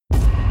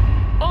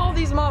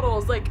these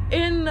models, like,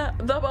 in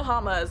the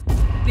Bahamas.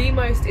 The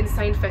most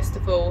insane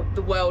festival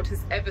the world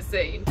has ever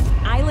seen.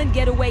 Island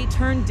getaway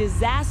turned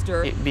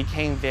disaster. It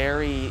became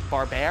very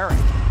barbaric.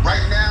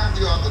 Right now,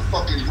 we are the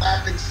fucking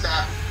laughing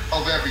stock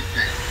of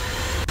everything.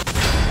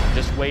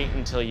 Just wait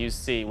until you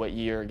see what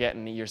you're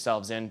getting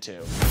yourselves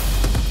into.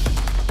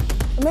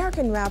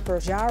 American rapper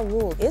Ja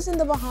Rule is in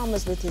the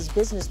Bahamas with his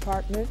business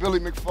partner. Billy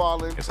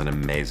McFarlane is an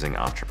amazing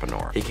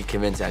entrepreneur. He can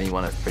convince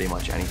anyone of pretty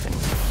much anything.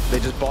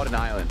 They just bought an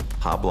island.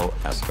 Pablo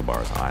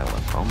Escobar's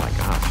island. Oh my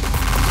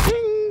gosh.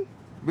 Ding!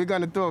 We're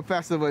gonna throw a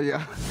festival,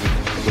 yeah.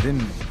 Within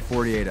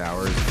 48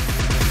 hours,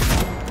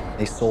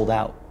 they sold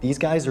out. These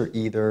guys are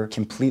either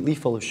completely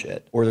full of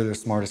shit or they're the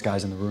smartest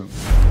guys in the room.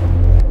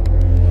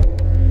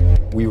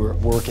 We were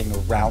working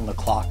around the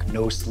clock,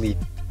 no sleep.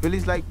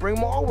 Billy's like, bring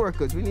more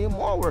workers. We need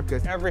more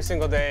workers. Every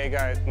single day it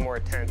got more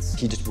intense.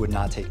 He just would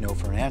not take no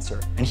for an answer.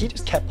 And he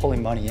just kept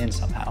pulling money in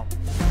somehow.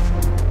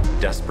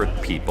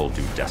 Desperate people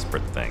do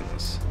desperate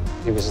things.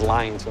 He was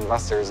lying to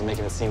investors and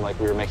making it seem like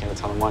we were making a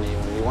ton of money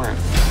when we weren't.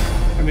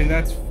 I mean,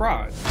 that's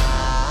fraud.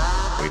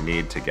 We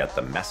need to get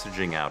the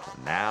messaging out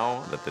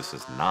now that this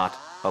is not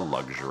a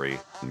luxury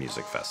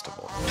music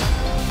festival.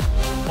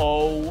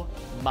 Oh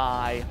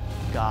my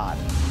God.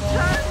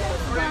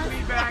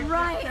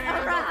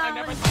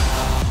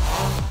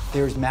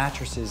 There's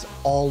mattresses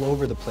all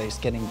over the place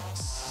getting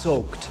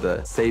soaked.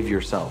 The save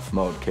yourself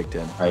mode kicked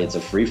in. Right, it's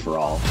a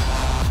free-for-all.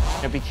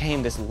 It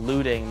became this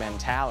looting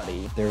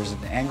mentality. There's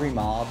an angry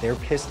mob, they're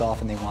pissed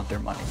off and they want their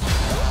money.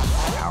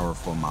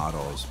 Powerful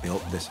models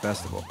built this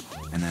festival,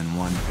 and then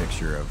one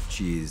picture of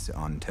cheese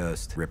on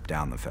toast ripped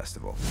down the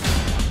festival.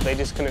 They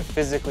just couldn't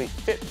physically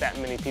fit that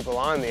many people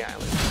on the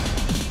island.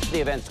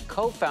 The event's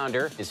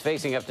co-founder is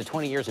facing up to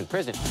 20 years in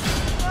prison.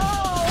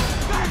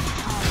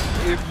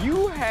 If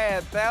you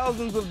had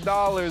thousands of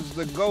dollars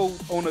to go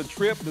on a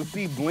trip to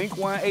see Blink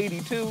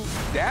 182,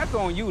 that's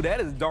on you. That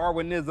is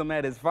Darwinism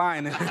at its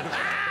finest.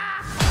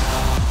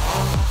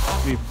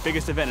 The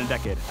biggest event in a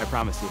decade, I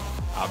promise you.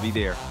 I'll be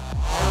there.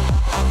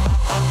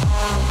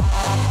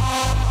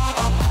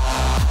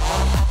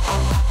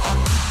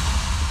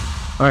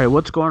 All right,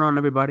 what's going on,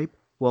 everybody?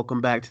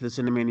 Welcome back to the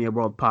Cinemania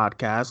World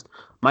Podcast.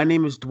 My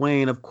name is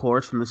Dwayne, of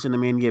course, from the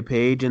Cinemania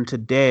page, and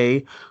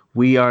today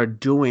we are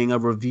doing a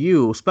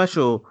review,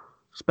 special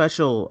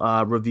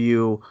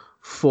review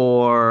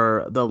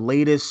for the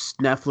latest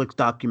Netflix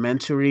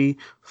documentary,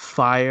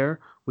 Fyre,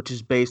 which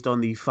is based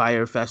on the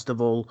Fyre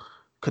Festival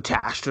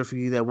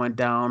catastrophe that went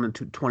down in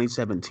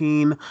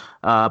 2017.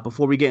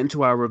 Before we get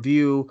into our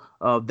review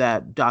of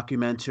that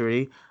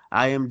documentary,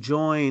 I am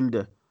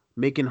joined,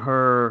 making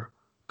her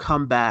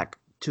comeback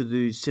to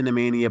the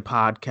Cinemania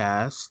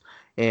podcast,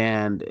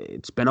 and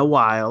it's been a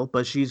while,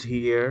 but she's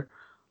here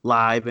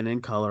live and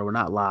in color. We're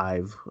not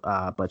live,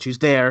 but she's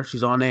there.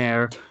 She's on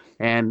air.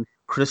 And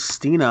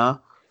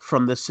Christina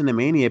from the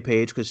Cinemania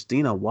page.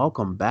 Christina,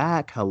 welcome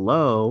back.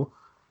 Hello.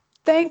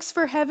 Thanks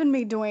for having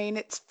me, Dwayne.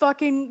 It's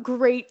fucking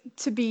great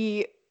to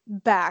be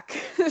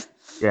back.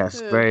 Yes,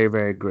 very,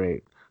 very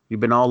great. You've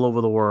been all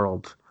over the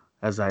world,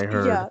 as I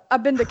heard. Yeah,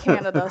 I've been to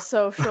Canada,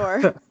 so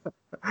sure.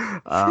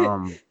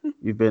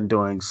 You've been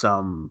doing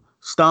some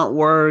stunt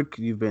work.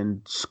 You've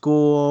been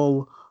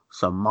school,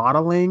 some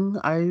modeling.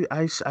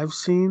 I've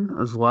seen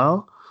as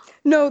well.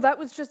 No, that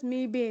was just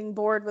me being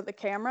bored with the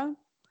camera.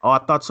 Oh, I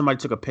thought somebody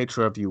took a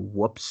picture of you.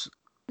 Whoops.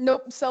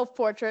 Nope,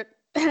 self-portrait.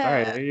 All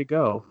right, there you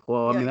go.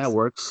 Well, I mean, that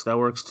works. That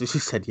works too. She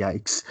said,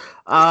 yikes.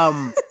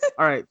 All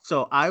right,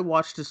 so I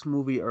watched this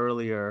movie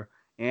earlier,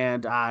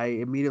 and I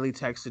immediately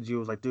texted you. I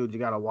was like, dude, you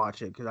got to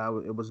watch it, because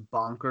it was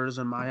bonkers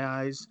in my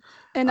eyes.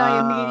 And I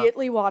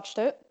immediately watched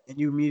it. And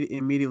you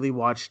immediately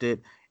watched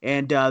it.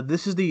 And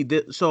this is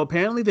so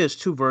apparently there's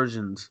two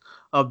versions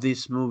of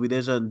this movie.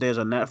 There's a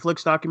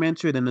Netflix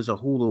documentary, then there's a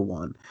Hulu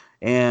one.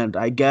 And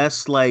I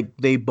guess like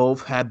they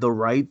both had the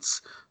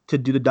rights to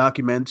do the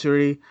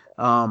documentary.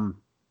 And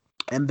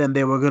then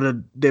they were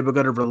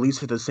gonna release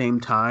it at the same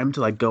time to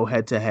like go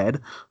head to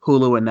head,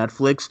 Hulu and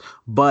Netflix.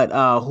 But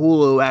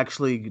Hulu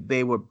actually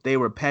they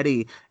were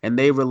petty, and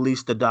they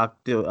released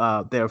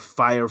their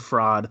Fyre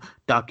fraud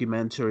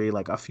documentary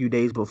like a few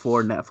days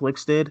before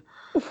Netflix did.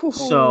 Ooh,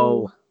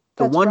 so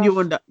the one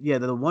rough.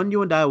 the one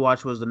you and I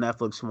watched was the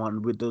Netflix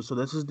one. So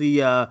this is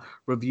the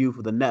review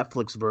for the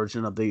Netflix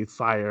version of the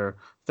Fyre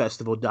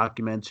Festival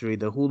documentary.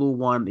 The Hulu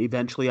one,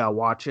 eventually I'll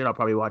watch it. I'll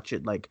probably watch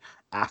it like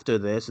after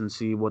this and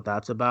see what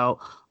that's about.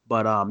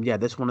 But yeah,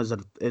 this one is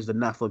the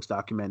Netflix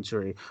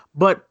documentary.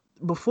 But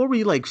before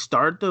we like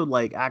start the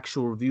like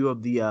actual review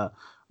of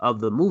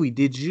the movie,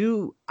 did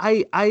you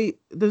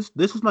this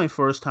was my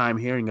first time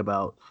hearing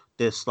about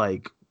this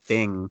like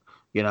thing,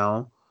 you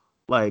know?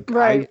 Like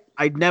right.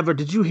 I'd never,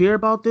 did you hear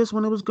about this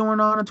when it was going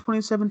on in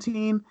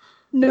 2017?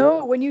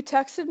 No, when you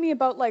texted me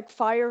about like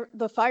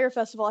the Fyre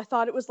Festival, I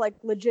thought it was like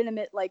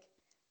legitimate like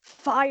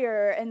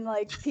fire and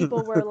like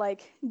people were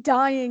like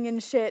dying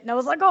and shit, and I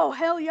was like, oh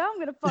hell yeah, I'm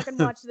gonna fucking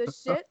watch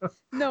this shit.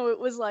 No, it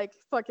was like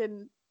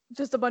fucking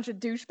just a bunch of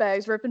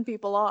douchebags ripping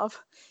people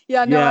off.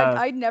 Yeah, no,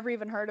 I'd never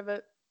even heard of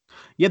it.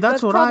 Yeah,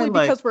 that's what probably I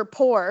like. Because we're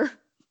poor.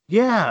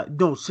 Yeah,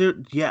 no,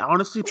 yeah,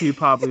 honestly, you're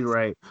probably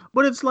right.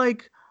 But it's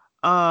like,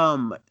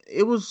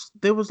 there was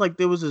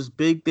this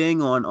big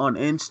thing on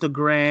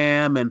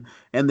Instagram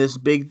and this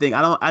big thing.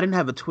 I didn't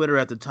have a Twitter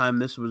at the time.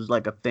 This was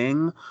like a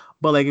thing,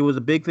 but like it was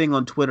a big thing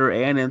on Twitter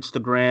and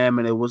Instagram,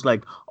 and it was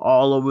like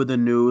all over the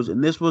news.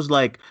 And this was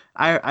like,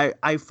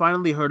 I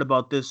finally heard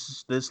about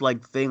this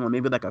like thing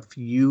maybe like a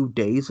few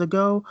days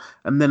ago,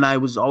 and then I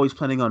was always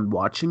planning on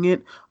watching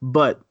it,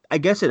 but I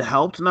guess it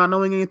helped not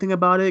knowing anything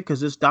about it because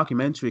this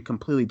documentary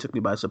completely took me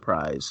by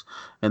surprise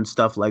and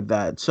stuff like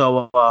that.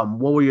 So,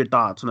 what were your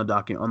thoughts on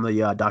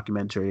the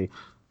documentary?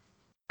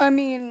 I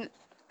mean,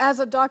 as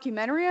a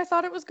documentary, I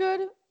thought it was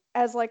good.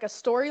 As like a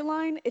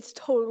storyline, it's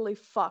totally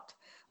fucked.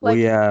 Well, Like,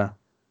 yeah,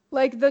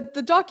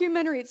 the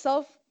documentary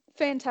itself,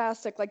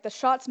 fantastic. Like the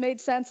shots made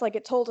sense. Like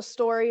it told a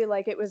story.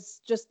 Like it was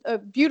just a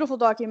beautiful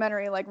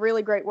documentary. Like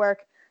really great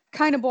work.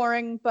 Kind of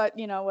boring, but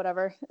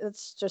whatever.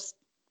 It's just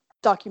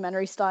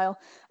documentary style.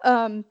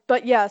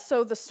 But yeah.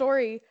 So the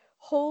story,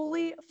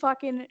 holy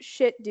fucking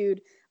shit,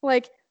 dude.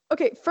 Like,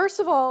 okay, first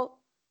of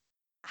all,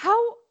 how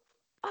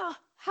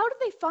how did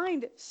they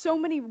find so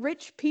many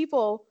rich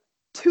people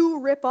to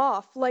rip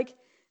off? Like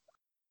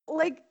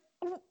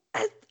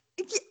uh,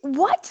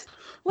 what?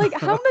 Like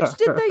how much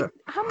did they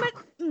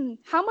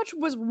how much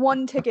was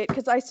one ticket?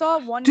 Because I saw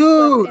one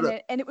clip in dude.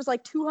 it and it was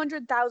like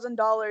 $200,000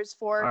 All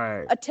for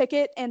right, a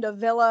ticket and a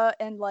villa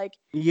and like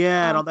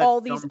yeah, and all that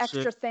all these dumb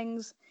extra shit.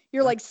 things.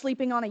 You're like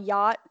sleeping on a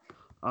yacht.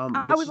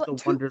 I This was is the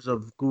like two. wonders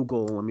of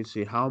Google. Let me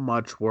see. How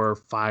much were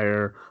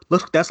Fire?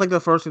 Look, that's like the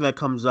first thing that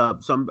comes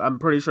up. So I'm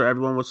pretty sure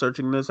everyone was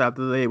searching this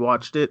after they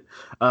watched it.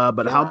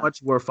 But how Yeah.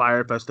 much were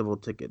Fire Festival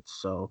tickets?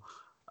 So,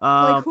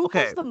 Like who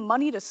has okay. the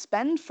money to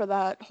spend for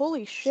that?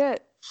 Holy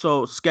shit.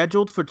 So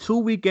scheduled for 2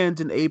 weekends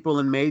in April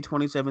and May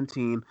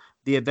 2017,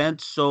 the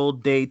event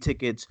sold day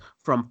tickets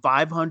from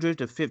 $500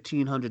 to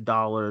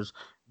 $1,500.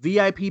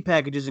 VIP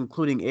packages,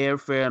 including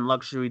airfare and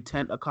luxury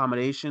tent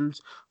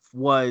accommodations,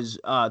 was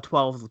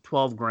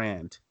 12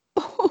 grand.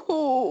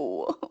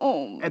 Oh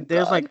my And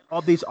there's god. like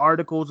all these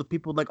articles of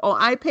people like, oh,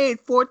 I paid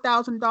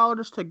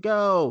 $4,000 to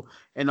go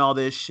and all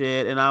this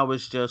shit, and I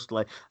was just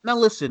like, now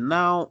listen,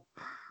 now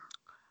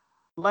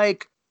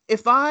like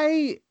if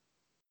I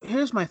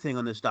here's my thing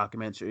on this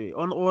documentary,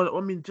 or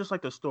I mean, just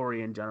like the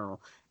story in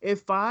general.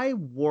 If I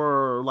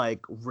were like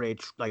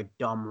rich, like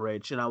dumb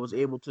rich, and I was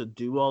able to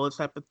do all this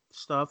type of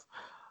stuff,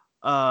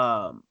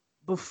 um,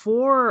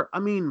 before, I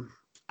mean,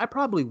 I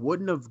probably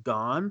wouldn't have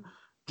gone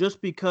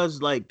just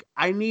because, like,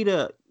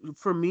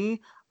 for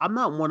me, I'm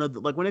not one of the,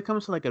 like, when it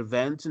comes to like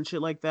events and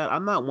shit like that,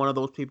 I'm not one of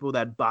those people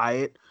that buy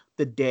it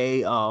the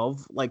day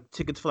of, like,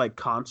 tickets for like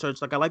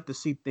concerts. Like, I like to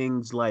see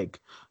things like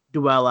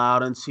dwell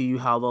out and see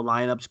how the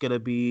lineup's gonna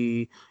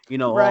be,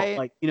 all Right.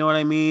 like, you know what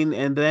I mean?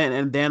 And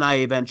then I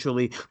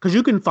eventually, because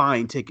you can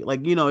find ticket, like,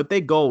 if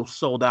they go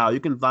sold out, you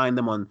can find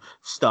them on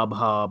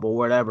StubHub or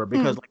whatever,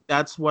 because Mm. like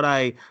that's what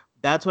I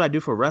do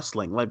for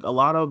wrestling. Like a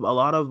lot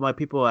of my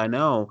people I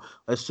know,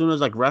 as soon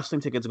as like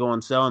wrestling tickets go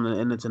on sale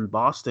and it's in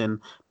Boston,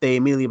 they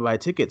immediately buy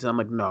tickets. And I'm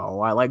like, no,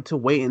 I like to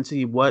wait and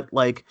see what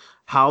like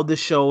how the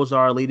shows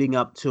are leading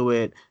up to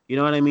it. You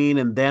know what I mean?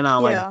 And then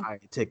I'll like Yeah. buy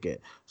a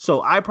ticket.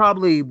 So I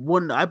probably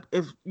wouldn't.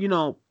 If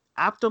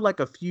after like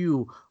a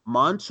few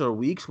months or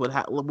weeks with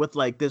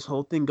like this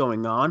whole thing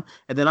going on,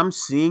 and then I'm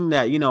seeing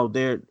that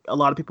there a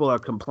lot of people are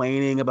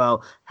complaining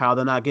about how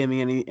they're not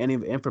giving any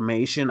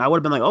information. I would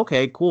have been like,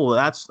 okay, cool.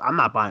 I'm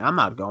not buying. I'm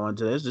not going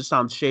to this. This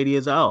sounds shady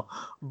as hell.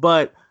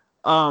 But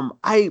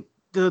I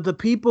the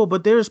people,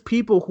 but there's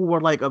people who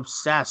are like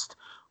obsessed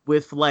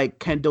with like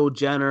Kendall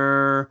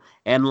Jenner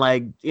and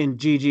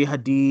Gigi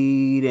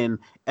Hadid and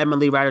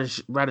Emily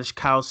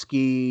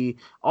Ratajkowski,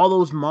 all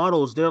those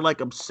models. They're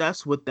like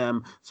obsessed with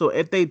them. So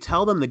if they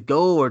tell them to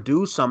go or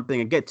do something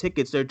and get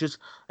tickets, they're just,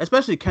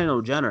 especially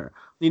Kendall Jenner,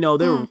 they're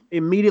Mm.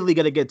 immediately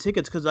gonna get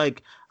tickets because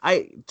like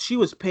she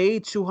was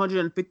paid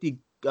 250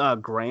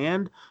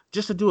 grand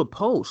just to do a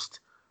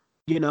post,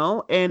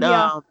 and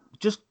Yeah.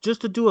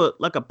 just to do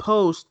a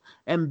post,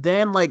 and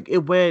then like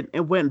it went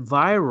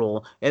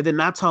viral, and then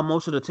that's how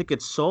most of the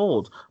tickets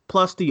sold,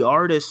 plus the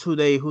artist who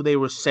they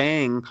were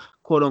saying,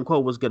 quote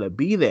unquote, was gonna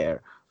be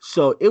there.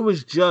 So it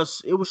was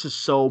just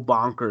so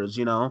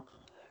bonkers.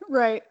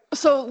 Right.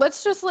 So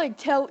let's just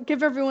like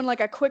give everyone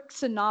like a quick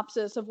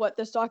synopsis of what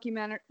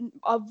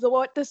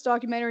what this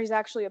documentary is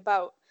actually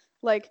about.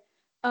 Like,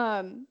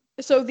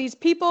 so these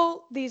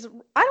people, I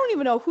don't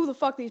even know who the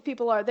fuck these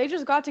people are. They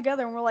just got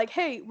together and were like,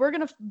 hey, we're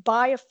gonna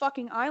buy a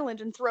fucking island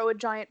and throw a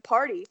giant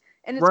party,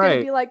 and it's gonna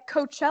Right. be like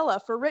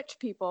Coachella for rich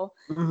people.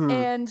 Hmm.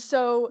 And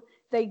so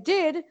they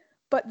did,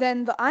 but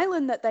then the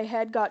island that they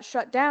had got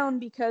shut down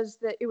because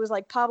it was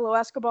like Pablo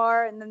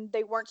Escobar, and then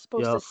they weren't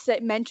supposed Yep.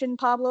 to mention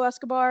Pablo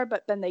Escobar,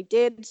 but then they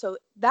did, so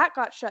that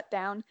got shut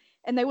down.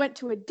 And they went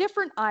to a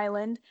different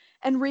island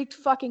and wreaked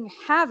fucking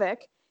havoc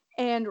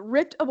and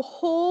ripped a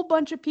whole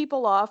bunch of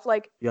people off,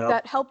 like Yep.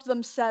 that helped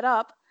them set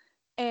up.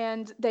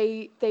 And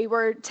they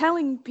were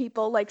telling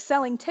people, like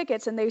selling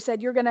tickets, and they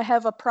said you're gonna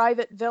have a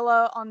private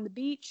villa on the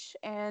beach,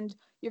 and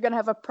you're gonna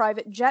have a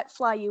private jet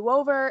fly you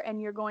over,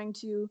 and you're going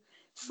to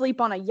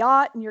sleep on a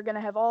yacht and you're going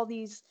to have all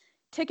these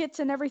tickets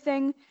and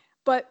everything.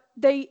 But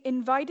they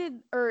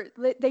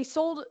they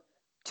sold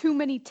too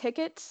many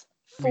tickets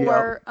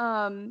for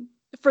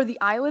the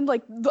island.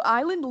 Like the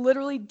island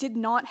literally did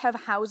not have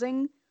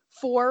housing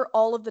for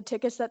all of the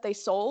tickets that they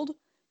sold.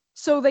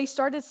 So they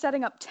started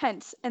setting up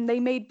tents and they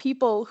made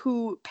people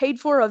who paid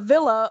for a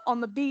villa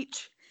on the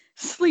beach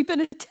sleep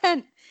in a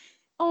tent.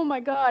 Oh my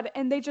God.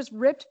 And they just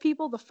ripped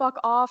people the fuck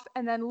off.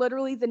 And then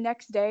literally the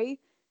next day,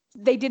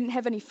 they didn't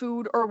have any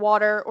food or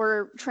water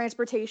or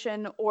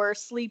transportation or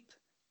sleeping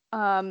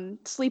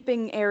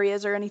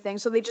areas or anything.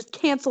 So they just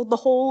canceled the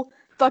whole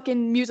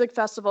fucking music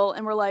festival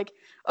and were like,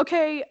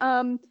 okay,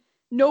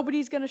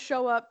 nobody's gonna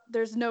show up.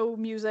 There's no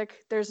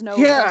music. There's no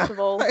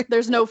festival. Like,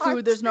 there's no what?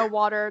 food. There's no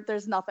water.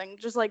 There's nothing.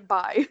 Just like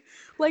bye.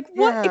 Like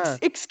what? Yeah.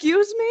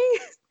 Excuse me?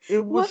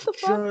 It was What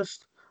the fuck?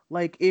 just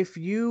like if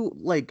you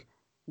like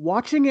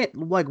watching it,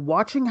 like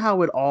watching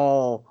how it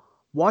all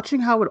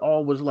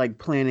was like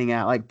planning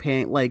out, like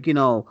paying, like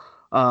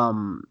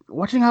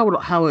watching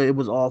how it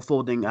was all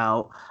folding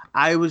out.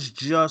 I was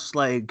just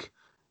like,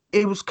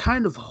 it was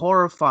kind of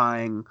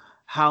horrifying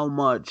how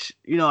much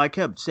I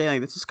kept saying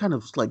like, this is kind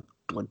of like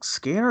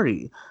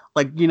scary,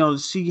 like to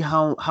see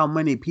how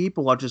many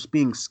people are just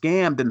being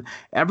scammed, and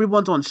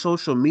everyone's on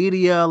social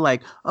media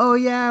like, oh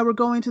yeah, we're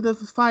going to the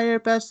Fyre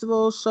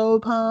festival, so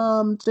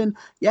pumped, and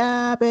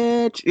yeah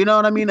bitch, you know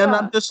what I mean? And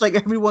I'm just like,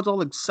 everyone's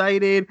all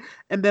excited,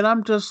 and then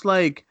I'm just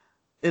like,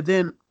 and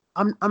then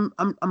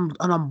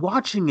I'm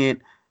watching it,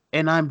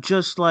 and I'm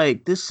just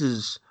like, this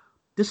is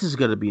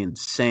gonna be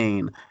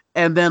insane.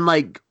 And then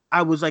like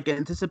I was like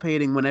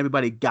anticipating when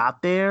everybody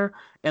got there,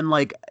 and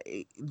like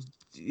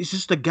it's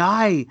just a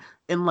guy,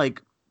 and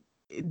like,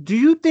 do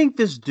you think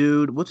this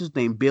dude, what's his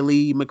name,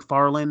 Billy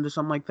McFarland or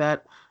something like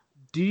that?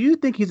 Do you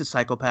think he's a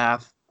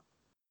psychopath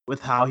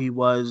with how he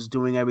was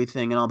doing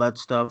everything and all that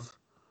stuff?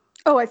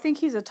 Oh, I think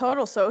he's a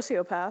total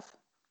sociopath.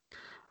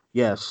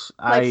 Yes,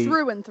 like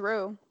through and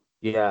through.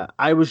 Yeah,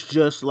 I was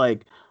just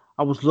like,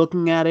 I was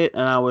looking at it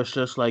and I was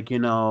just like,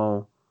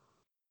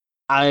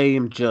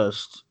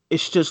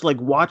 it's just like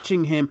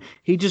watching him,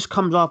 he just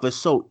comes off as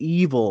so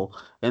evil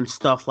and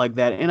stuff like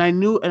that. And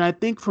I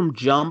think from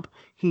jump,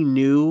 he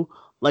knew,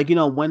 like,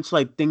 once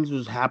like things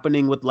was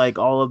happening with like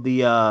all of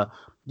the,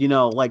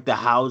 like the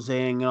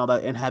housing and all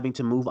that and having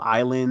to move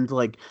islands,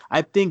 like,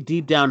 I think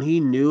deep down he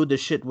knew the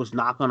shit was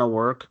not going to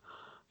work,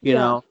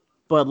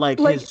 but like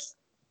his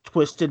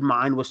twisted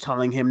mind was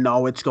telling him,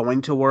 no, it's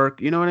going to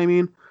work. You know what I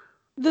mean?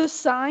 The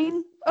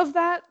sign of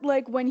that,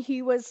 like when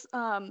he was,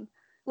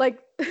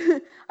 like,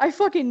 I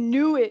fucking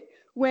knew it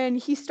when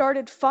he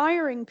started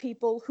firing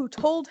people who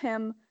told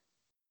him,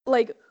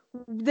 like,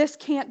 this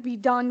can't be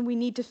done. We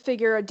need to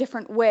figure a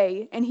different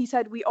way. And he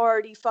said, we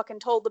already fucking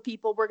told the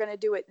people we're going to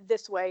do it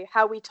this way,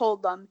 how we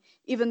told them,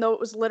 even though it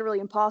was literally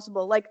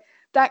impossible. Like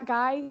that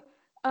guy,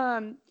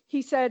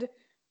 he said,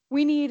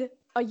 we need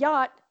a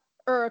yacht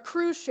or a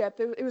cruise ship.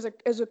 It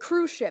was a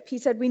cruise ship. He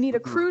said, we need a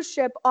cruise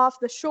ship off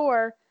the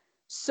shore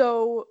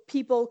so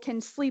people can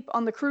sleep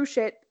on the cruise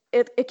ship.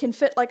 It can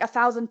fit like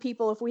 1,000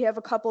 people. If we have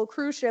a couple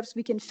cruise ships,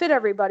 we can fit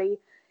everybody.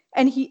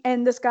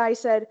 And this guy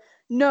said,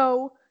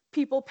 no,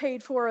 people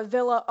paid for a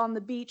villa on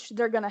the beach.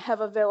 They're going to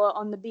have a villa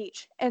on the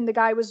beach. And the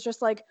guy was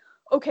just like,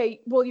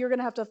 okay, well, you're going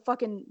to have to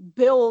fucking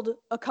build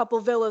a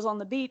couple villas on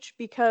the beach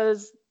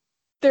because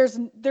there's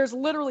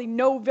literally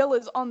no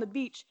villas on the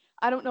beach.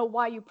 I don't know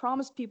why you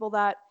promised people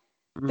that.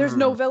 There's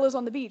no villas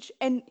on the beach.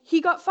 And he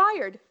got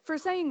fired for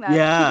saying that.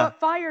 Yeah. He got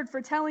fired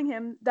for telling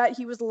him that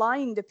he was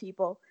lying to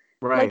people.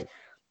 Right. Like,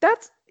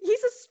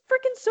 he's a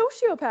freaking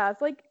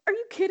sociopath. Like, are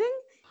you kidding?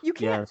 You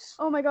can't. Yes.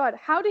 Oh my God.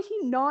 How did he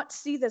not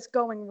see this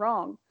going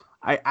wrong?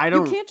 I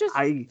don't. You can't just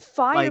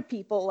fire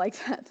people like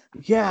that.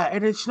 Yeah,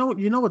 and it's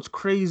what's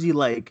crazy,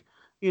 like,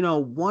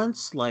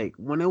 once like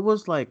when it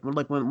was like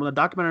when the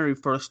documentary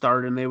first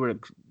started and they were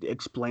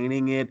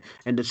explaining it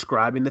and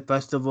describing the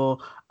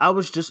festival, I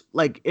was just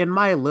like in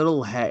my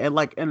little head,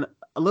 and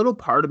a little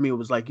part of me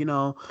was like,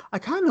 I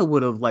kind of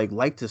would have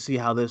liked to see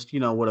how this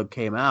would have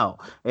came out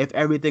if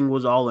everything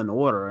was all in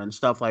order and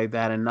stuff like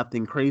that and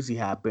nothing crazy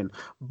happened.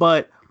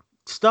 But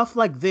stuff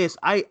like this,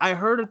 I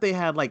heard that they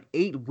had like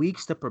 8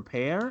 weeks to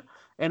prepare,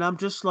 and I'm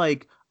just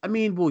like, I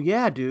mean, well,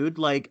 yeah, dude.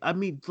 Like, I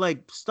mean,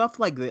 like stuff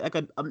like that, like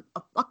a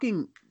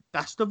fucking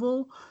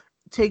festival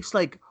takes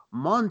like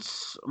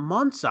months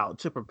out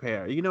to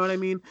prepare. You know what I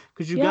mean?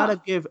 Because you gotta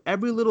give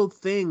every little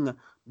thing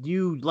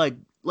you like.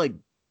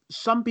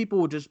 Some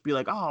people would just be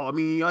like, oh, I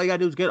mean, all you gotta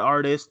do is get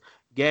artists,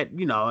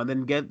 and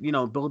then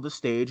build the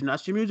stage, and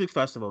that's your music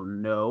festival.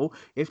 No,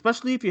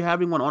 especially if you're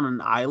having one on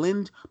an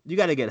island, you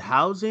got to get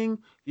housing,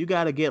 you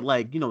got to get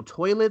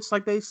toilets,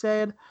 like they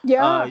said.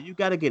 Yeah. You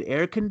got to get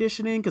air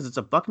conditioning because it's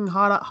a fucking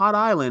hot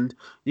island.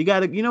 You got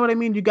to, you know what I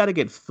mean? You got to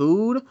get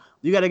food.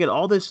 You got to get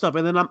all this stuff,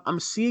 and then I'm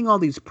seeing all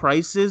these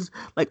prices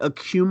like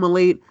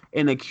accumulate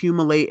and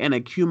accumulate and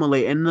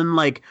accumulate, and then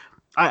like.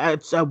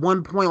 At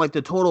one point, like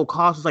the total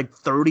cost was like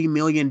 $30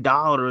 million,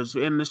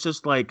 and it's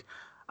just like,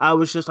 I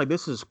was just like,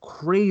 this is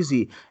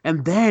crazy.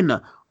 And then,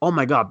 oh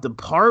my God, the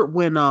part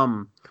when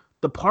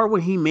the part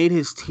when he made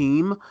his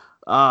team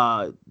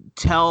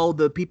tell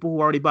the people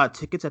who already bought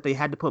tickets that they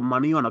had to put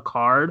money on a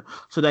card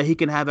so that he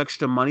can have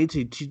extra money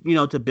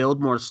to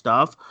build more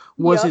stuff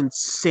was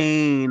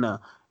insane.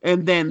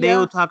 And then they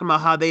were talking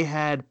about how they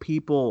had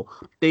people,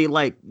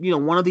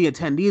 one of the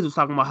attendees was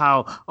talking about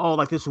how, oh,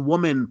 like this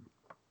woman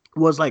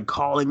was like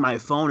calling my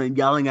phone and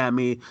yelling at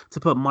me to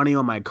put money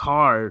on my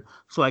card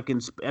so I can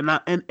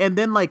and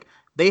then like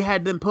they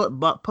had them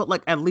put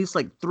like at least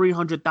like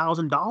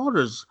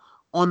 $300,000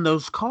 on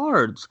those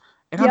cards.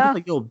 And I'm just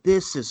like, yo,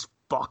 this is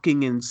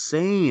fucking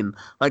insane.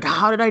 Like,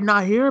 how did I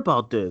not hear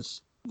about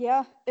this?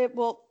 Yeah,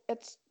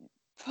 it's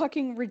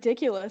fucking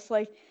ridiculous.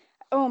 Like,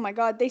 oh my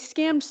god, they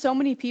scammed so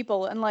many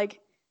people, and like,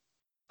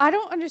 I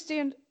don't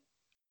understand,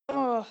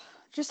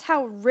 just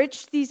how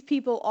rich these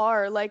people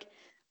are. Like,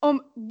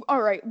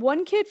 all right,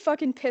 one kid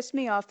fucking pissed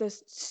me off.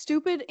 This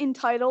stupid,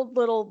 entitled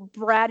little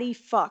bratty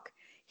fuck.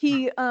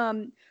 He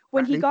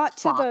when he got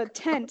to the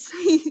tent,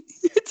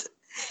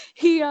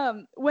 he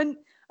when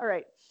all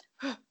right,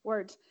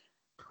 words.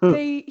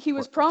 He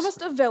was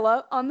promised a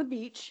villa on the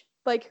beach.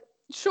 Like,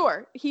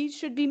 sure, he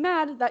should be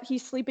mad that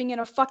he's sleeping in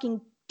a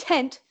fucking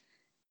tent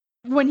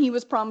when he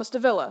was promised a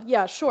villa.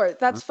 Yeah, sure,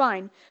 that's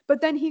fine.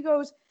 But then he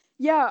goes,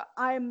 yeah,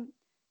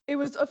 it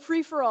was a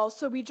free-for-all,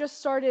 so we just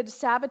started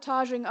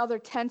sabotaging other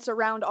tents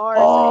around ours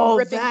and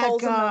ripping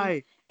holes in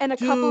them. And a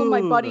couple of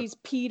my buddies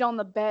peed on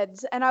the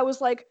beds. And I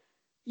was like,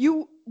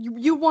 you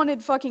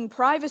wanted fucking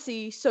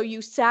privacy, so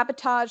you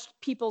sabotaged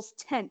people's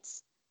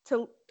tents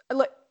to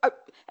like,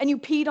 and you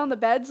peed on the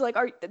beds. Like,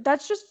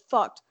 that's just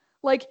fucked.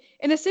 Like,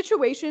 in a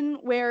situation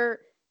where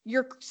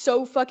you're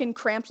so fucking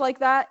cramped like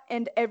that,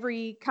 and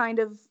every kind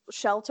of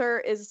shelter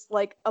is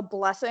like a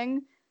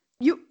blessing,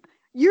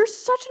 you're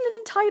such an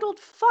entitled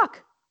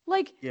fuck.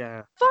 Like,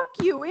 fuck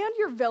you and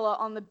your villa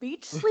on the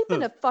beach. Sleep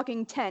in a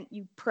fucking tent,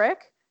 you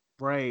prick.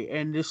 Right,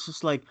 and it's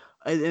just like,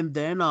 and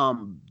then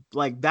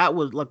like that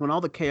was like when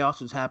all the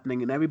chaos was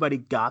happening and everybody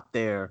got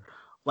there.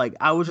 Like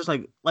I was just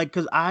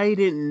because I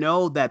didn't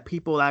know that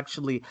people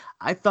actually.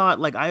 I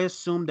thought I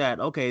assumed that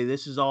okay, it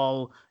was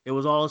all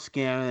a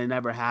scam and it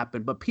never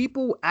happened. But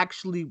people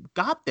actually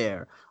got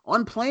there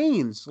on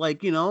planes,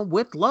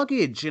 with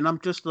luggage, and I'm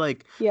just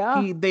like,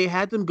 they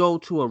had them go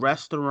to a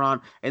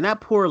restaurant, and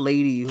that poor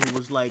lady who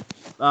was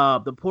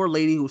the poor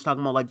lady who was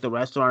talking about the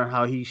restaurant,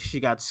 how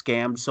she got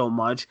scammed so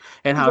much,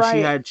 and how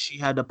she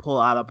had to pull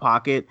out of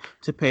pocket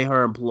to pay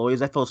her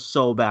employees. I felt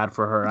so bad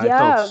for her.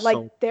 Yeah,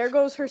 there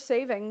goes her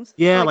savings.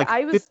 Yeah, like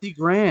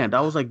 $50,000.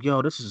 I was like,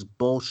 yo, this is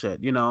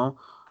bullshit,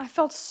 I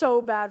felt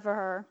so bad for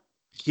her.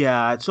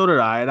 Yeah, so did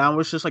I. And I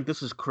was just like,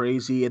 this is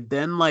crazy. And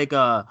then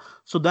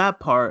so that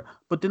part,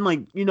 but then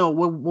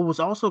what was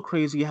also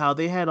crazy, how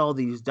they had all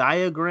these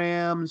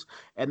diagrams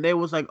and they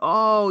was like,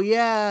 oh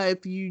yeah,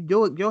 if you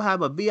do it, you'll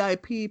have a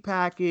VIP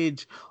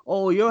package.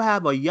 Oh, you'll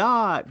have a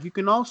yacht. You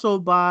can also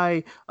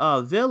buy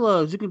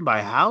villas, you can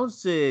buy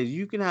houses,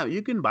 you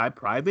can buy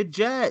private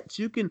jets,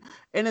 and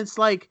it's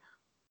like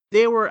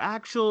they were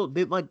actual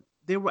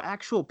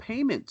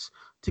payments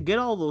to get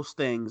all those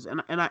things,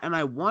 and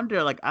I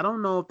wonder, I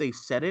don't know if they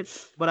said it,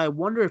 but I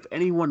wonder if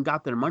anyone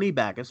got their money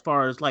back as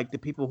far as the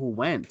people who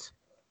went.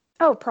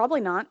 Oh,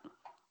 probably not.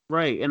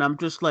 Right, and I'm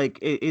just like,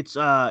 it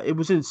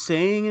was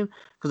insane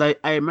because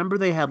I remember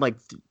they had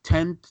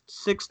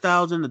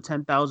 6,000 to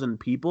 10,000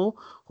 people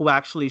who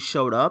actually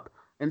showed up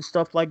and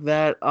stuff like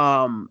that.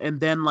 And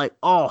then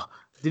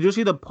did you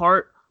see the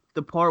part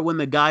when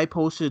the guy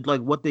posted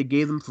what they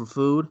gave them for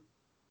food?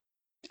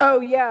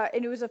 Oh yeah,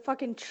 and it was a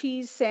fucking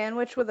cheese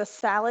sandwich with a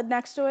salad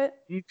next to it.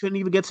 You couldn't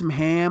even get some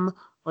ham.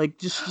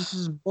 This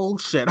is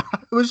bullshit.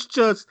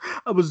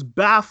 I was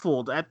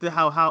baffled at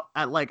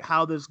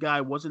how this guy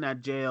wasn't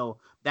at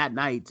jail that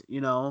night.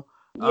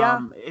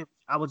 Yeah. It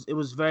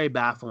was very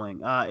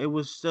baffling. It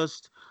was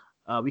just.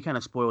 We kind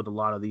of spoiled a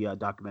lot of the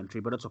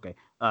documentary, but it's okay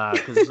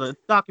because it's a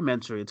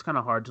documentary. It's kind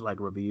of hard to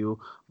review,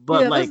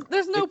 but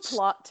there's no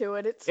plot to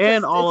it. It's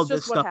and just, all it's of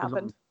just this what stuff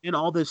happened. and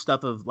all this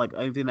stuff of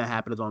anything that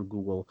happened is on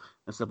Google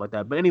and stuff like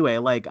that. But anyway,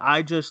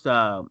 I just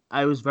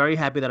I was very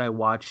happy that I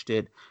watched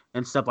it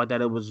and stuff like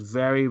that. It was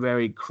very,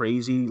 very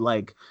crazy,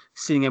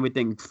 seeing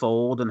everything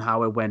fold and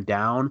how it went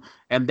down.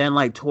 And then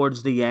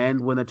towards the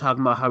end when they're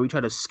talking about how we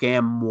try to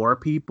scam more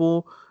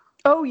people.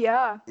 Oh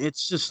yeah.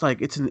 It's just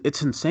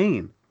it's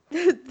insane.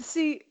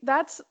 See,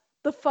 that's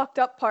the fucked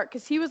up part,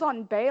 because he was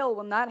on bail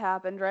when that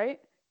happened, right?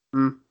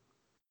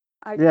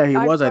 Yeah, he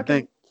was, I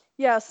think.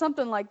 Yeah,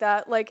 something like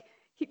that.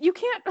 You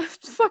can't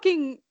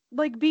fucking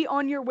be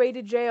on your way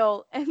to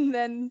jail and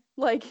then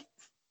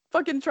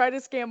fucking try to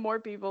scam more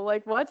people.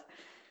 What?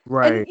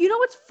 Right. And you know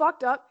what's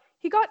fucked up?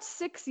 He got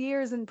 6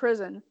 years in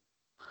prison.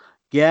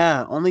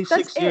 Yeah, only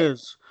 6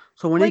 years.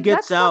 So when he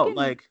gets out,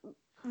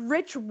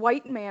 rich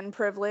white man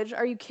privilege.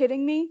 Are you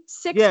kidding me?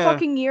 6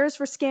 fucking years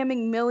for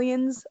scamming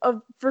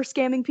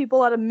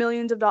people out of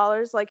millions of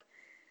dollars.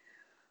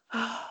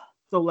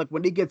 So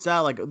when he gets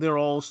out, they're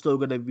all still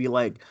gonna be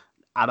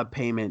out of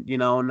payment,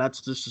 and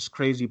that's just this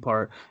crazy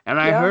part. And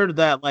I Yeah. heard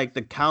that like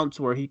the counts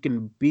where he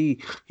can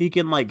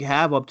like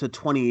have up to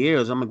 20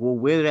 years. I'm like, well,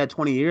 where did that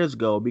 20 years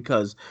go?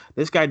 Because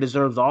this guy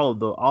deserves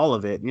all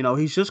of it.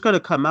 He's just gonna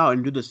come out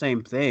and do the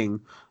same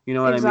thing. You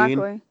know what I mean?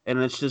 Exactly. And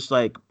it's just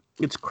like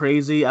it's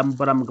crazy.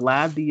 But I'm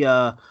glad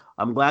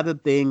the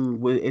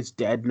thing is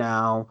dead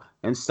now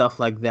and stuff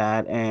like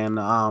that. And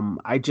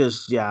I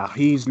just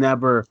he's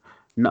never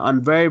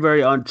very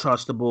very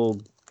untrustable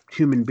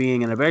human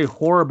being and a very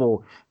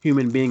horrible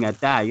human being at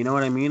that. You know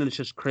what I mean? It's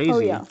just Oh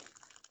crazy. yeah.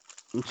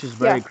 It's just Yeah.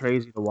 very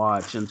crazy to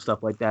watch and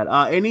stuff like that.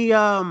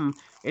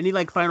 Any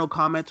like final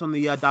comments on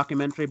the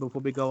documentary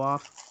before we go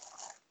off?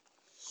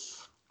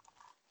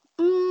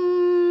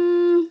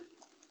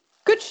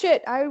 Good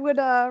shit. I would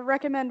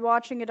recommend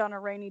watching it on a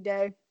rainy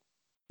day.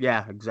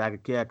 Yeah,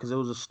 exactly. Yeah, because it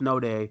was a snow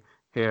day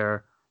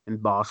here in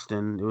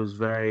Boston. It was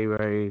very,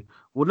 very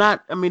well.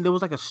 Not, I mean, there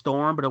was like a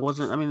storm, but it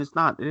wasn't. I mean, it's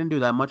not. It didn't do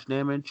that much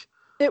damage.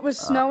 It was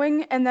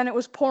snowing and then it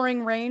was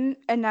pouring rain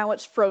and now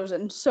it's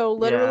frozen. So Yeah.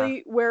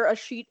 literally we're a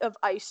sheet of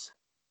ice.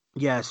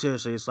 Yeah,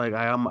 seriously, it's like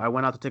I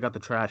went out to take out the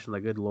trash and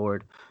like, good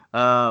lord.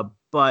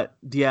 But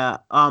yeah,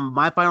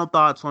 my final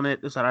thoughts on it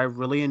is that I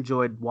really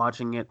enjoyed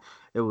watching it.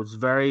 It was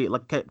very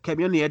like kept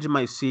me on the edge of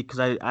my seat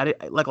because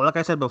like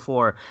I said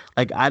before,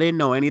 like I didn't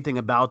know anything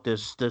about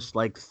this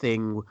like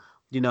thing,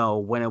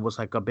 when it was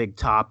like a big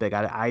topic.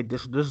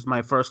 This is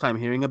my first time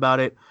hearing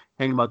about it,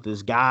 hearing about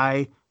this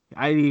guy.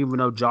 I didn't even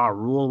know Ja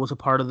Rule was a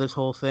part of this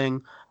whole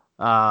thing.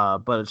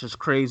 But it's just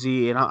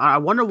crazy, and I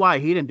wonder why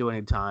he didn't do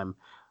any time.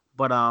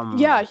 But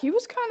Yeah, he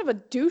was kind of a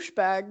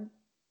douchebag.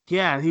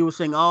 yeah, he was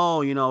saying, "Oh,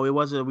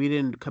 we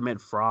didn't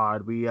commit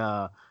fraud. We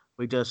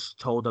just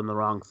told them the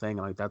wrong thing."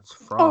 I'm like, that's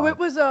Oh, it fraud.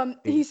 was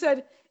he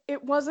said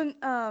it wasn't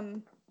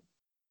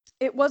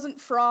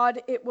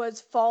fraud, it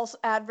was false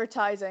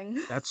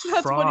advertising. That's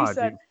That's what he fraud,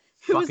 said. you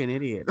It was fucking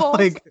idiot. false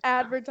Like,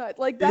 advertise.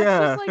 Like that's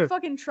just yeah, like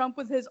fucking Trump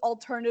with his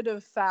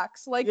alternative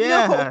facts. Like no,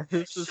 yeah,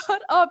 it's just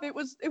shut up. It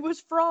was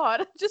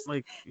fraud. Just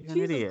like you're an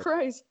Jesus idiot.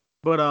 Christ.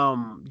 But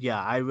yeah,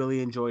 I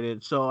really enjoyed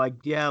it. So like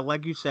yeah,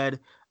 like you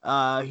said,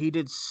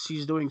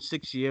 he's doing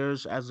 6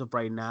 years as of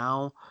right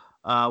now,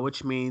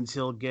 which means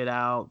he'll get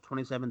out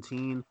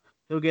 2017.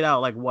 He'll get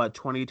out like what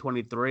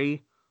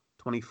 2023,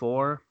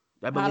 24,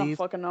 I I don't believe.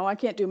 fucking know. I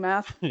can't do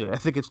math. Yeah, I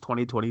think it's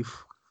 2020,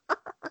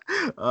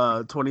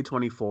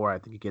 2024. I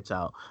think it gets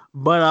out.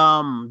 But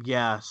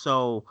yeah. So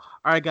all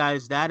right,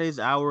 guys, that is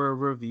our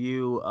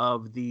review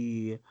of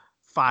the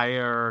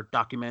Fire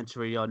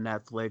documentary on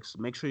Netflix.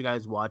 Make sure you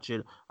guys watch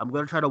it. I'm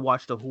gonna try to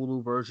watch the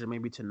Hulu version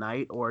maybe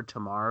tonight or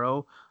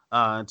tomorrow,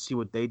 and see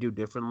what they do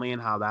differently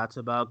and how that's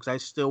about. Because I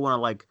still want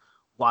to like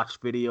watch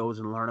videos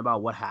and learn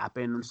about what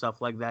happened and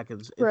stuff like that.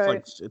 Because it's like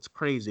Right. it's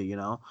crazy, you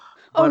know.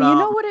 Oh, But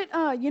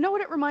you know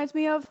what it reminds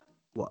me of?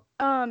 what?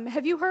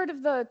 Have you heard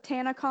of the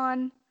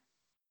TanaCon?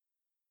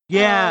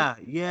 Yeah,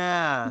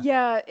 yeah.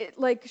 Yeah,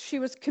 like she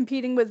was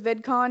competing with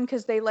VidCon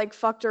because they like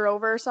fucked her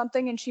over or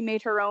something, and she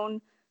made her own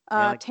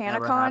Yeah, like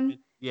never TanaCon, happened.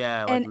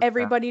 Yeah, like and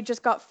everybody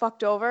just got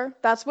fucked over.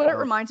 That's what it Yep.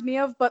 reminds me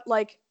of, but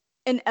like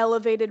an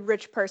elevated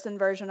rich person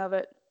version of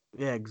it.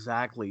 Yeah,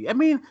 exactly. I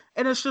mean,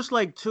 and it's just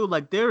like too,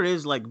 like there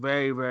is like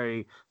very,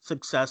 very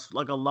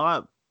like a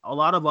lot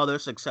of other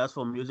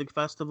successful music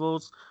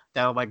festivals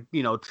that will like,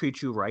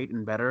 treat you right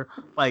and better,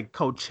 like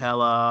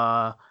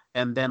Coachella,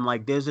 and then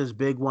like there's this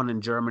big one in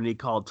Germany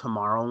called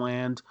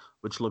Tomorrowland,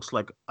 which looks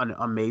like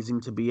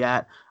amazing to be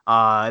at.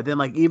 Then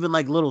like even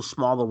like little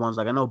smaller ones,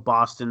 like I know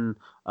Boston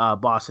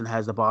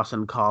has the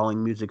Boston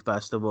Calling Music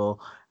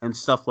Festival and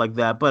stuff like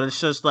that. But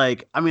it's just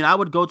like, I mean, I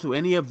would go to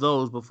any of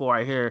those before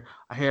I hear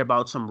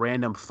about some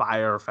random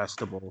fire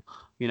festival.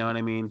 You know what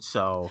I mean?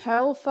 So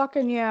Hell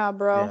fucking yeah,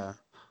 bro. yeah,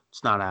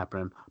 it's not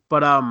happening.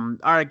 But all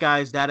right,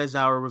 guys, that is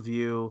our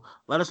review.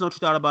 Let us know what you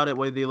thought about it.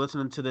 Whether you're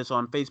listening to this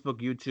on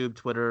Facebook, YouTube,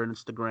 Twitter,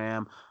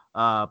 Instagram,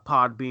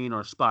 Podbean,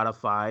 or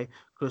Spotify.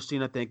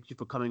 Christina, thank you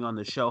for coming on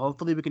the show.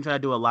 Hopefully, we can try to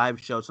do a live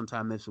show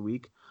sometime this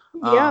week.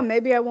 Yeah,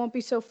 maybe I won't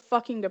be so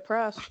fucking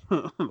depressed.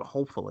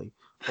 Hopefully,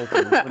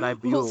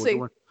 We'll see.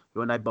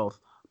 You and I both.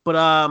 But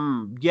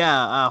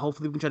yeah,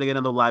 hopefully we can try to get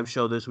another live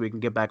show this week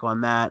and get back on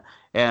that.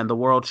 And the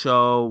World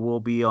Show will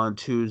be on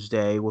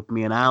Tuesday with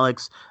me and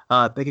Alex.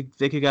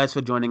 Thank you guys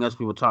for joining us.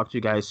 We will talk to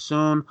you guys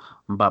soon.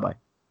 Bye bye.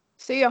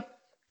 See ya.